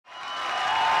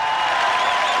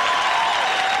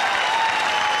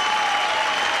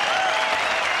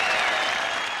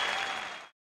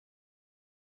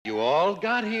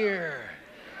got here.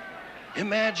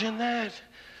 Imagine that.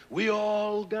 We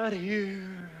all got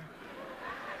here.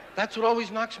 That's what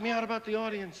always knocks me out about the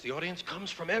audience. The audience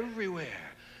comes from everywhere.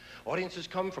 Audiences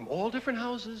come from all different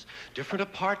houses, different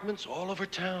apartments all over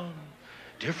town,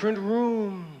 different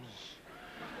rooms.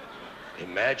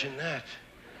 Imagine that.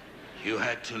 You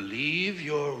had to leave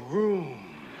your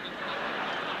room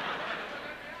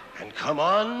and come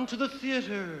on to the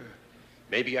theater.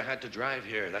 Maybe you had to drive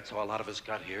here. That's how a lot of us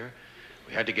got here.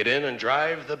 We had to get in and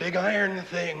drive the big iron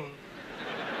thing.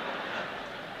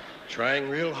 Trying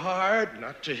real hard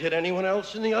not to hit anyone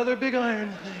else in the other big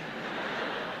iron thing.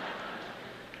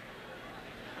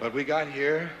 But we got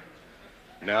here.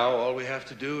 Now all we have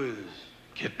to do is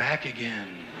get back again.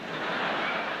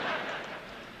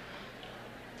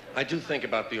 I do think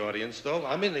about the audience, though.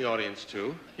 I'm in the audience,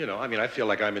 too. You know, I feel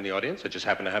like I'm in the audience. I just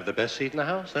happen to have the best seat in the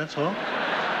house, that's all.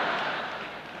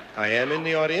 I am in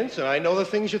the audience, and I know the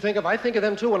things you think of. I think of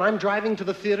them, too. When I'm driving to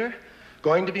the theater,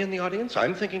 going to be in the audience,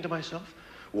 I'm thinking to myself,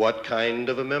 what kind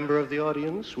of a member of the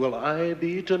audience will I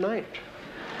be tonight?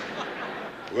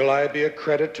 Will I be a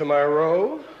credit to my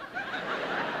row?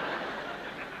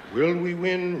 Will we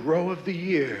win Row of the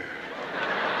Year?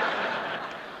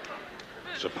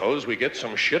 Suppose we get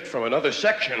some shit from another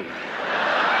section.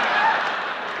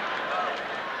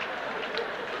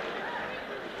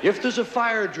 If there's a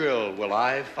fire drill, will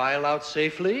I file out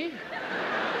safely?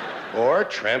 Or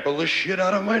trample the shit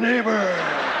out of my neighbor?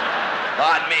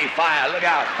 Pardon me, fire, look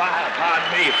out, fire,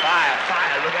 pardon me, fire,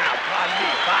 fire, look out, pardon me,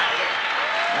 fire.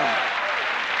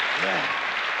 Yeah.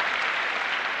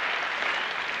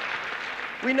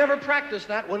 We never practice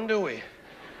that one, do we?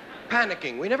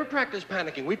 Panicking. We never practice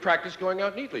panicking. We practice going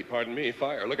out neatly. Pardon me,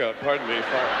 fire. Look out. Pardon me,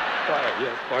 fire. Fire.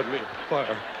 Yes, pardon me,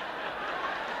 fire.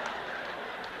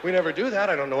 We never do that.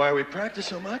 I don't know why we practice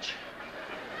so much.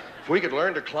 If we could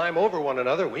learn to climb over one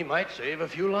another, we might save a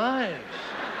few lives.